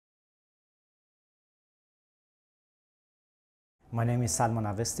My name is Salman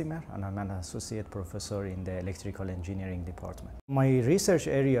Avestimehr and I'm an associate professor in the electrical engineering department. My research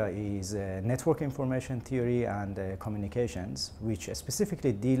area is network information theory and communications, which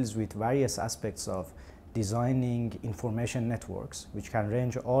specifically deals with various aspects of designing information networks, which can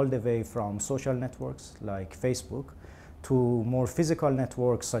range all the way from social networks like Facebook to more physical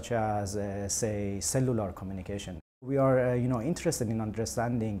networks such as, say, cellular communication. We are interested in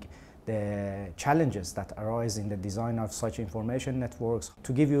understanding the challenges that arise in the design of such information networks.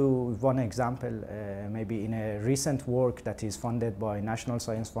 To give you one example, maybe in a recent work that is funded by National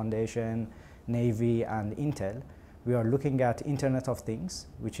Science Foundation, Navy and Intel, we are looking at Internet of Things,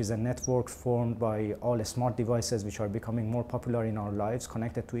 which is a network formed by all smart devices which are becoming more popular in our lives,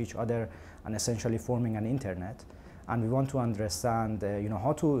 connected to each other and essentially forming an internet. And we want to understand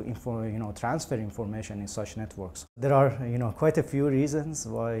how to transfer information in such networks. There are quite a few reasons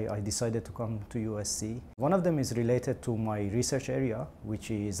why I decided to come to USC. One of them is related to my research area,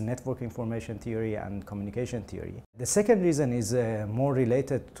 which is network information theory and communication theory. The second reason is more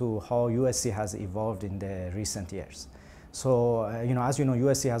related to how USC has evolved in the recent years. So, as you know,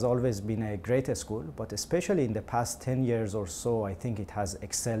 USC has always been a great school, but especially in the past 10 years or so, I think it has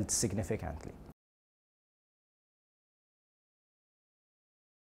excelled significantly.